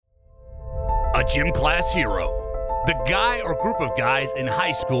A gym class hero. The guy or group of guys in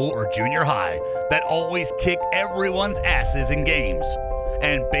high school or junior high that always kicked everyone's asses in games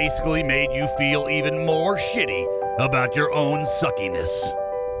and basically made you feel even more shitty about your own suckiness.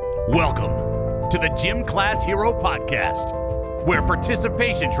 Welcome to the Gym Class Hero Podcast, where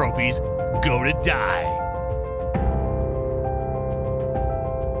participation trophies go to die.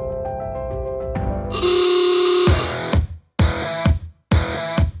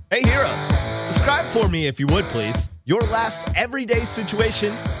 Hey heroes, describe for me, if you would please, your last everyday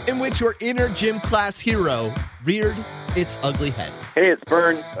situation in which your inner gym class hero reared its ugly head. Hey, it's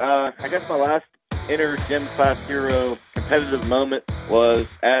Burns. I guess my last inner gym class hero competitive moment was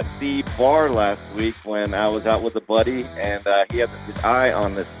at the bar last week when I was out with a buddy, and he had his eye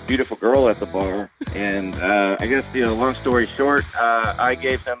on this beautiful girl at the bar. And I guess, long story short, I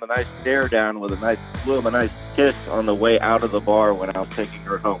gave him a nice stare down with a nice kiss on the way out of the bar when I was taking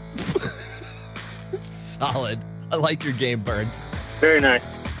her home. Solid. I like your game, Burns. Very nice.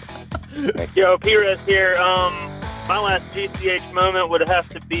 Yo, P-Rez here. My last GCH moment would have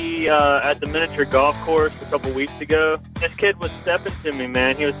to be at the miniature golf course a couple weeks ago. This kid was stepping to me,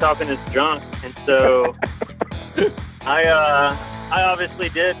 man. He was talking his junk, and so I obviously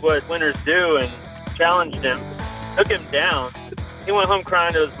did what winners do and challenged him, took him down. He went home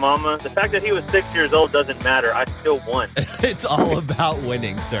crying to his mama. The fact that he was 6 years old doesn't matter. I still won. It's all about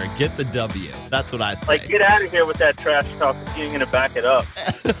winning, sir. Get the W. That's what I say. Like, get out of here with that trash talk if you ain't going to back it up.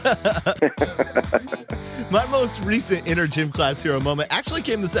 My most recent inner gym class hero moment actually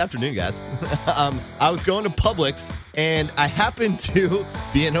came this afternoon, guys. I was going to Publix, and I happened to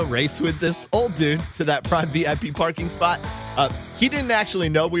be in a race with this old dude to that prime VIP parking spot. He didn't actually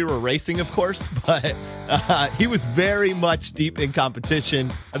know we were racing, of course, but he was very much deep in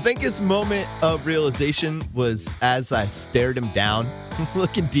competition. I think his moment of realization was as I stared him down,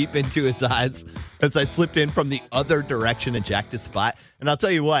 looking deep into his eyes as I slipped in from the other direction and jacked his spot. And I'll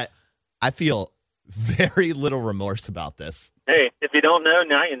tell you what, I feel very little remorse about this. Hey, if you don't know,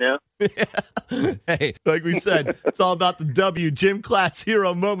 now you know. Hey, like we said, it's all about the W. Gym Class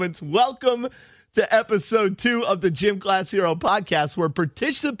Hero moments. Welcome to episode 2 of the Gym Class Hero podcast, where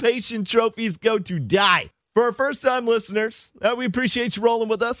participation trophies go to die. For our first-time listeners, we appreciate you rolling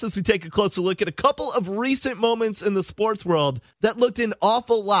with us as we take a closer look at a couple of recent moments in the sports world that looked an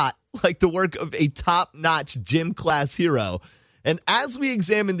awful lot like the work of a top-notch gym class hero. And as we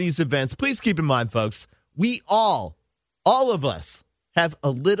examine these events, please keep in mind, folks, we all of us have a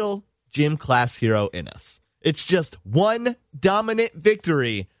little gym class hero in us. It's just one dominant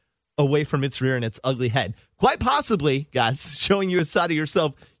victory away from its rear and its ugly head. Quite possibly, guys, showing you a side of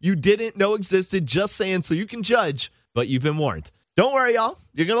yourself you didn't know existed, just saying so you can judge, but you've been warned. Don't worry, y'all.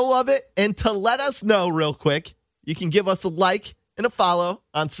 You're going to love it. And to let us know real quick, you can give us a like and a follow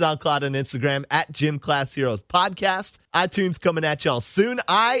on SoundCloud and Instagram at Gym Class Heroes Podcast. iTunes coming at y'all soon.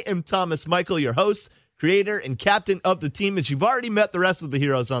 I am Thomas Michael, your host, creator, and captain of the team. As you've already met the rest of the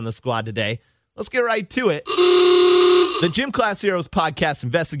heroes on the squad today, let's get right to it. The Gym Class Heroes Podcast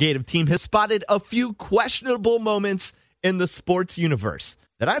investigative team has spotted a few questionable moments in the sports universe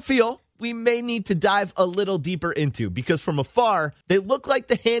that I feel we may need to dive a little deeper into, because from afar, they look like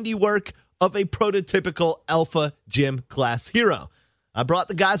the handiwork of a prototypical alpha gym class hero. I brought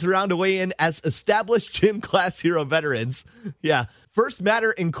the guys around to weigh in as established gym class hero veterans. Yeah. First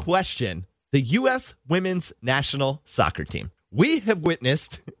matter in question, the U.S. women's national soccer team. We have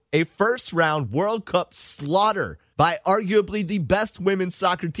witnessed a first-round World Cup slaughter by arguably the best women's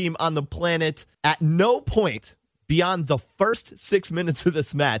soccer team on the planet. At no point beyond the first 6 minutes of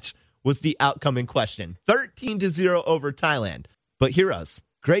this match was the outcome in question. 13-0 over Thailand. But heroes,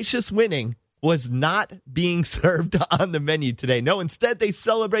 gracious winning was not being served on the menu today. No, instead they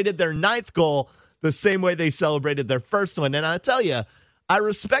celebrated their 9th goal the same way they celebrated their first one. And I'll tell you, I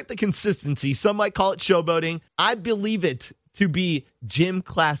respect the consistency. Some might call it showboating. I believe it to be gym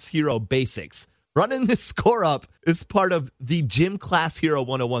class hero basics. Running this score up is part of the Gym Class Hero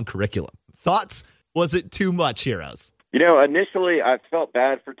 101 curriculum. Thoughts? Was it too much, heroes? Initially I felt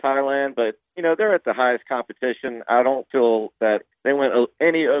bad for Thailand, but, they're at the highest competition. I don't feel that they went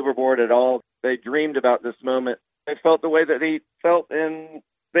any overboard at all. They dreamed about this moment. They felt the way that he felt, and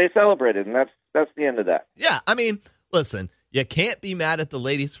they celebrated, and that's the end of that. Yeah, I mean, listen, you can't be mad at the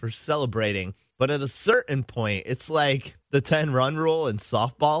ladies for celebrating, but at a certain point, it's like the 10-run rule in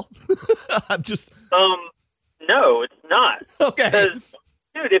softball. I'm just... No, it's not. Okay. Because,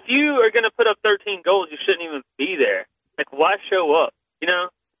 dude, if you are going to put up 13 goals, you shouldn't even be there. Like, why show up?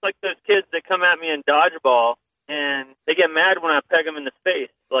 It's like those kids that come at me in dodgeball, and they get mad when I peg them in the face.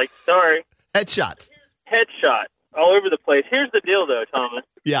 Like, sorry. Headshots. Headshot all over the place. Here's the deal, though, Thomas.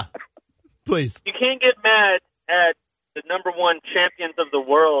 Yeah. Please. You can't get mad at the number one champions of the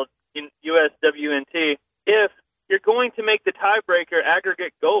world in USWNT if you're going to make the tiebreaker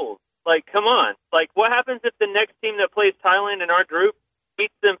aggregate goals. Like, come on. Like, what happens if the next team that plays Thailand in our group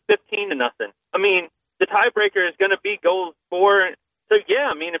beats them 15-0? I mean, the tiebreaker is going to be goals for. So, yeah,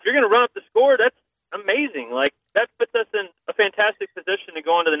 I mean, if you're going to run up the score, that's amazing. Like, that puts us in a fantastic position to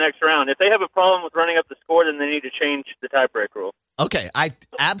go on to the next round. If they have a problem with running up the score, then they need to change the tiebreak rule. Okay, I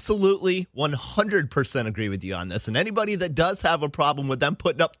absolutely 100% agree with you on this. And anybody that does have a problem with them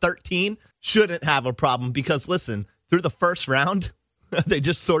putting up 13 shouldn't have a problem because, listen, through the first round, they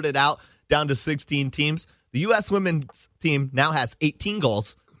just sorted out down to 16 teams. The U.S. women's team now has 18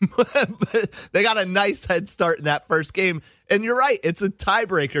 goals. They got a nice head start in that first game. And you're right, it's a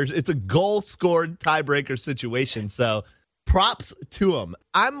tiebreaker. It's a goal-scored tiebreaker situation. So props to them.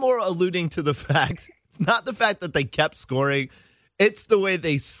 I'm more alluding to the fact, it's not the fact that they kept scoring. It's the way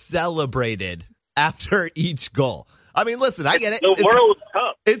they celebrated after each goal. I mean, listen, I get it. The World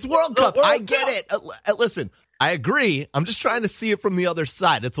Cup. It's World Cup. I get Cup. it. Listen, I agree. I'm just trying to see it from the other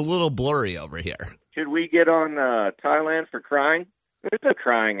side. It's a little blurry over here. Should we get on Thailand for crying? There's no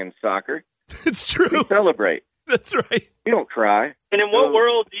crying in soccer. It's true. We celebrate. That's right. We don't cry. And in what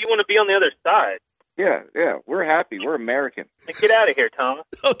world do you want to be on the other side? Yeah. We're happy. We're American. Like, get out of here, Thomas.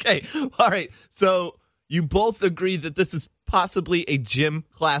 Okay. All right. So you both agree that this is possibly a gym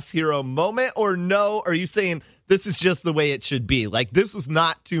class hero moment, or no? Are you saying this is just the way it should be? Like, this was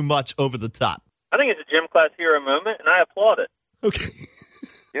not too much over the top? I think it's a gym class hero moment, and I applaud it. Okay.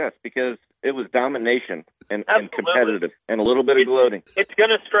 Yes, because it was domination and Absolutely. competitive and a little bit of gloating. It's going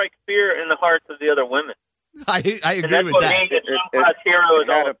to strike fear in the hearts of the other women. I And agree that's with what that. being a gym class hero is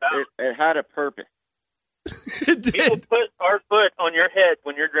all about. It had a purpose. It People did. put our foot on your head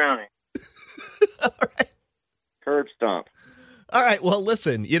when you're drowning. All right. Curb stomp. All right. Well,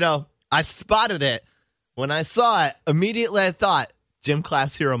 listen, I spotted it. When I saw it, immediately I thought, gym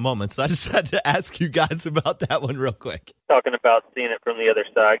class hero moment. So I just had to ask you guys about that one real quick. Talking about seeing it from the other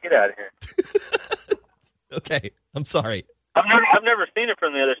side. Get out of here. Okay. I'm sorry. I've never seen it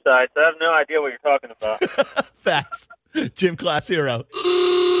from the other side, so I have no idea what you're talking about. Facts. Gym class hero.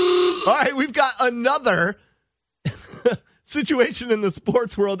 All right. We've got another situation in the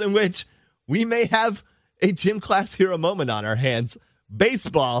sports world in which we may have a gym class hero moment on our hands.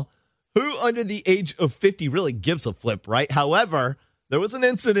 Baseball. Who under the age of 50 really gives a flip, right? However, there was an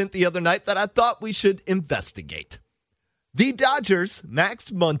incident the other night that I thought we should investigate. The Dodgers'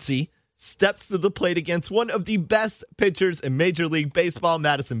 Max Muncy steps to the plate against one of the best pitchers in Major League Baseball,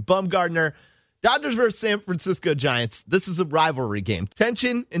 Madison Bumgarner. Dodgers versus San Francisco Giants. This is a rivalry game.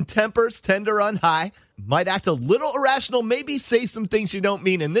 Tension and tempers tend to run high. Might act a little irrational, maybe say some things you don't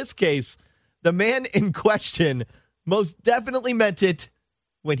mean. In this case, the man in question most definitely meant it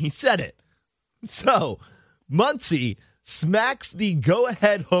when he said it. So, Muncy smacks the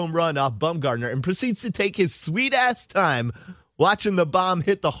go-ahead home run off Bumgarner and proceeds to take his sweet-ass time watching the bomb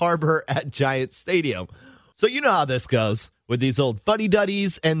hit the harbor at Giant Stadium. So you know how this goes with these old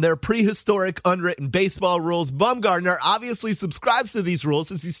fuddy-duddies and their prehistoric unwritten baseball rules. Bumgarner obviously subscribes to these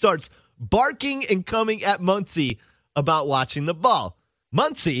rules as he starts barking and coming at Muncy about watching the ball.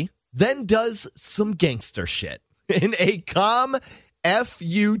 Muncy then does some gangster shit. In a calm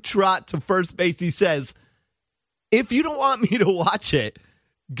F-U trot to first base, he says, if you don't want me to watch it,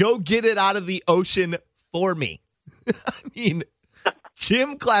 go get it out of the ocean for me. I mean,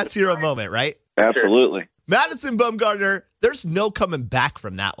 gym class hero moment, right? Absolutely. Madison Bumgarner, there's no coming back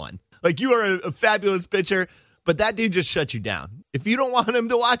from that one. Like, you are a fabulous pitcher, but that dude just shut you down. If you don't want him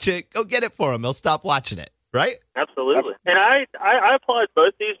to watch it, go get it for him. He'll stop watching it, right? Absolutely. And I applaud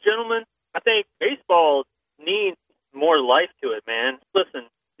both these gentlemen. I think baseball needs more life to it, man. Listen,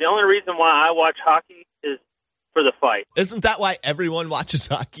 the only reason why I watch hockey is for the fight. Isn't that why everyone watches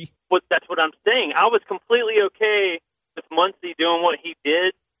hockey? That's what I'm saying. I was completely okay with Muncy doing what he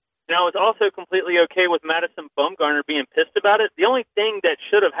did, and I was also completely okay with Madison Bumgarner being pissed about it. The only thing that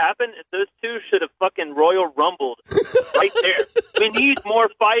should have happened is those two should have fucking Royal Rumbled right there. We need more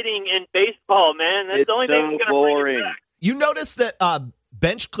fighting in baseball, man. That's the only thing that's going to bring it back. You notice that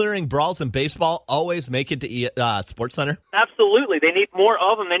bench clearing brawls in baseball always make it to Sports Center? Absolutely. They need more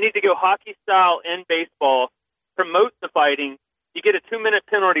of them. They need to go hockey style in baseball, promote the fighting. You get a 2-minute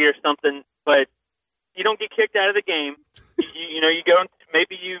penalty or something, but you don't get kicked out of the game. You go,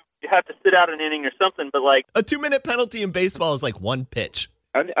 maybe you have to sit out an inning or something, but like a 2-minute penalty in baseball is like one pitch.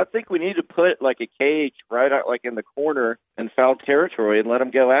 I think we need to put like a cage right out like in the corner in foul territory and let them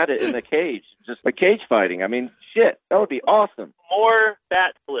go at it in the cage. Just like cage fighting. I mean, shit, that would be awesome. More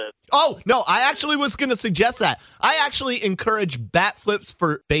bat flips. Oh, no, I actually was going to suggest that. I actually encourage bat flips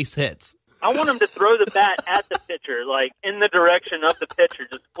for base hits. I want him to throw the bat at the pitcher, like in the direction of the pitcher.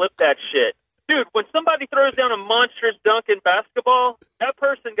 Just flip that shit. Dude, when somebody throws down a monstrous dunk in basketball, that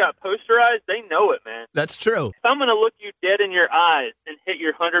person got posterized. They know it, man. That's true. If I'm going to look you dead in your eyes and hit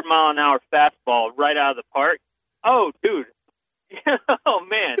your 100-mile-an-hour fastball right out of the park, oh, dude. Oh,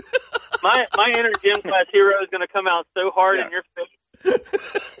 man. My inner gym class hero is going to come out so hard in your face.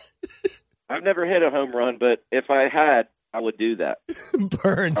 I've never hit a home run, but if I had, I would do that.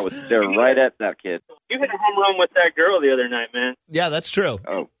 Burns. I would stare right at that kid. You hit a home run with that girl the other night, man. Yeah, that's true.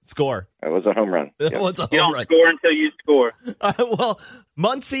 Oh. Score. It was a home run. It Yep. was a You home don't run. score until you score. Well,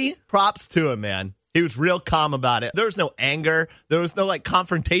 Muncie, props to him, man. He was real calm about it. There was no anger. There was no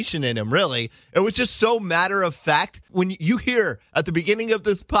confrontation in him, really. It was just so matter of fact. When you hear at the beginning of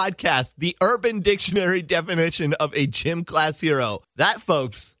this podcast the Urban Dictionary definition of a gym class hero, that,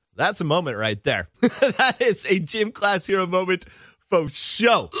 folks, that's a moment right there. That is a gym class hero moment for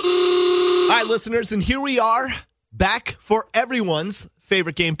show. All right, listeners, and here we are back for everyone's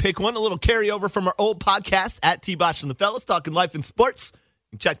favorite game, Pick One. A little carryover from our old podcast at T-Bosh and the Fellas, talking life and sports.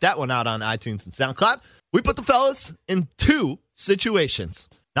 You can check that one out on iTunes and SoundCloud. We put the fellas in two situations.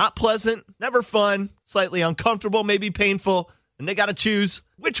 Not pleasant, never fun, slightly uncomfortable, maybe painful, and they got to choose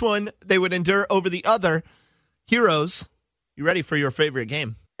which one they would endure over the other. Heroes, you ready for your favorite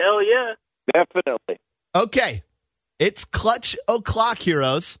game? Hell yeah. Definitely. Okay, it's Clutch O'Clock,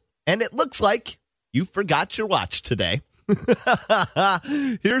 heroes, and it looks like you forgot your watch today.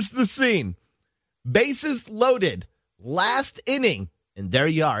 Here's the scene. Bases loaded, last inning, and there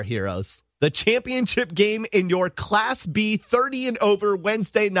you are, heroes. The championship game in your Class B 30 and over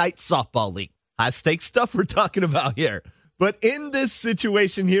Wednesday night softball league. High-stakes stuff we're talking about here. But in this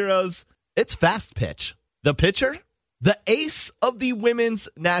situation, heroes, it's fast pitch. The pitcher, the ace of the women's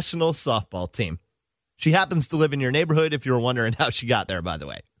national softball team. She happens to live in your neighborhood, if you were wondering how she got there, by the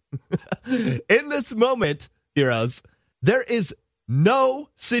way. In this moment, heroes, there is no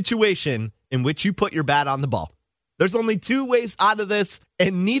situation in which you put your bat on the ball. There's only two ways out of this,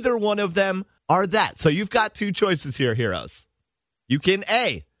 and neither one of them are that. So you've got two choices here, heroes. You can,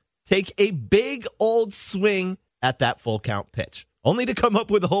 A, take a big old swing at that full count pitch, only to come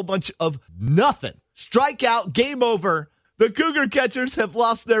up with a whole bunch of nothing. Strikeout, game over. The Cougar catchers have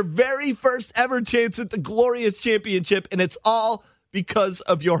lost their very first ever chance at the glorious championship, and it's all because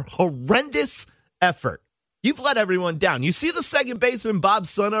of your horrendous effort. You've let everyone down. You see the second baseman, Bob's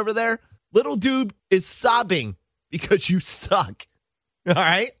son, over there? Little dude is sobbing because you suck. All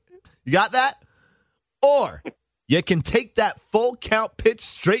right? You got that? Or you can take that full count pitch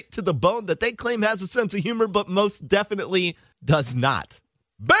straight to the bone that they claim has a sense of humor, but most definitely does not.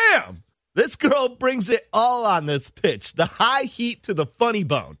 Bam! This girl brings it all on this pitch. The high heat to the funny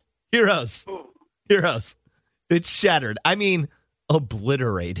bone. Heroes. It's shattered. I mean,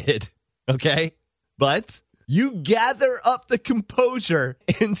 obliterated. Okay? But you gather up the composure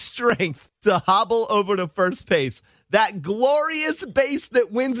and strength to hobble over to first base. That glorious base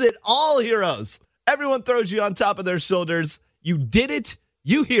that wins it all, heroes. Everyone throws you on top of their shoulders. You did it.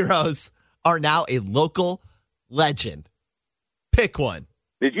 You heroes are now a local legend. Pick one.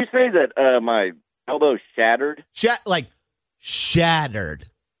 Did you say that my elbow shattered? Shattered.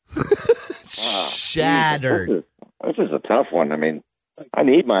 Shattered. This is a tough one. I mean, I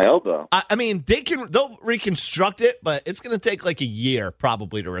need my elbow. I mean, they'll reconstruct it, but it's going to take like a year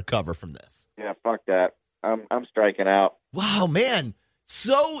probably to recover from this. Yeah, fuck that. I'm striking out. Wow, man.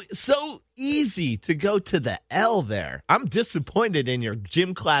 So easy to go to the L there. I'm disappointed in your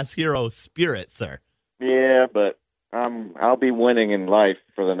gym class hero spirit, sir. Yeah, but I'll be winning in life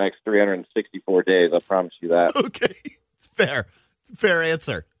for the next 364 days. I promise you that. Okay. It's fair. It's a fair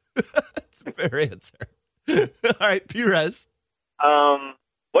answer. It's a fair answer. All right, Perez.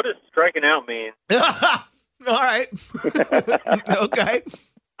 What does striking out mean? All right. Okay.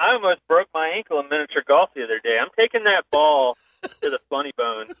 I almost broke my ankle in miniature golf the other day. I'm taking that ball to the funny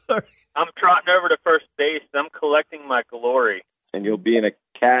bone. I'm trotting over to first base. I'm collecting my glory. And you'll be in a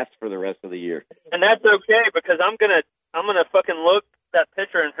cast for the rest of the year. And that's okay because I'm gonna fucking look that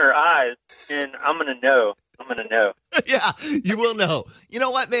pitcher in her eyes and I'm gonna know. Yeah, you will know. You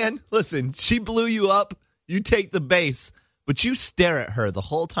know what, man? Listen, she blew you up. You take the base, but you stare at her the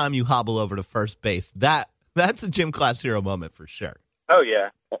whole time you hobble over to first base. That's a gym class hero moment for sure. Oh yeah.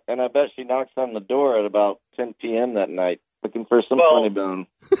 And I bet she knocks on the door at about 10 p.m. that night, looking for some funny bone.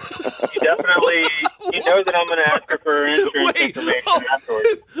 You definitely, you know that I'm going to ask her for insurance information afterwards.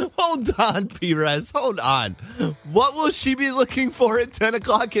 Hold on, Perez. Hold on. What will she be looking for at 10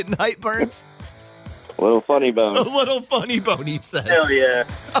 o'clock at night, Burns? A little funny bone. A little funny bone, he says. Hell yeah.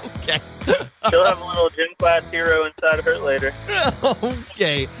 Okay. She'll have a little gym class hero inside of her later.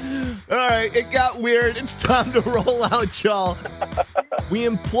 Okay. All right. It got weird. It's time to roll out, y'all. We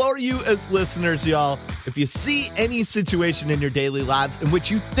implore you as listeners, y'all, if you see any situation in your daily lives in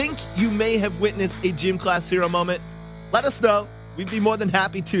which you think you may have witnessed a gym class hero moment, let us know. We'd be more than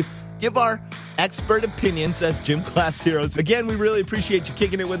happy to give our expert opinions as gym class heroes. Again, we really appreciate you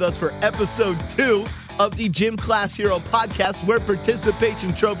kicking it with us for episode 2 of the Gym Class Hero podcast, where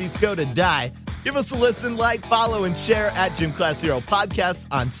participation trophies go to die. Give us a listen, like, follow, and share at Gym Class Hero Podcast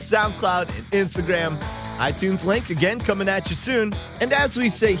on SoundCloud and Instagram. iTunes link, again, coming at you soon. And as we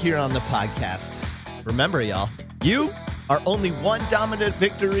say here on the podcast, remember, y'all, you are only one dominant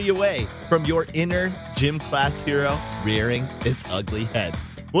victory away from your inner gym class hero rearing its ugly head.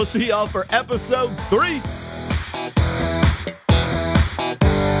 We'll see y'all for episode 3.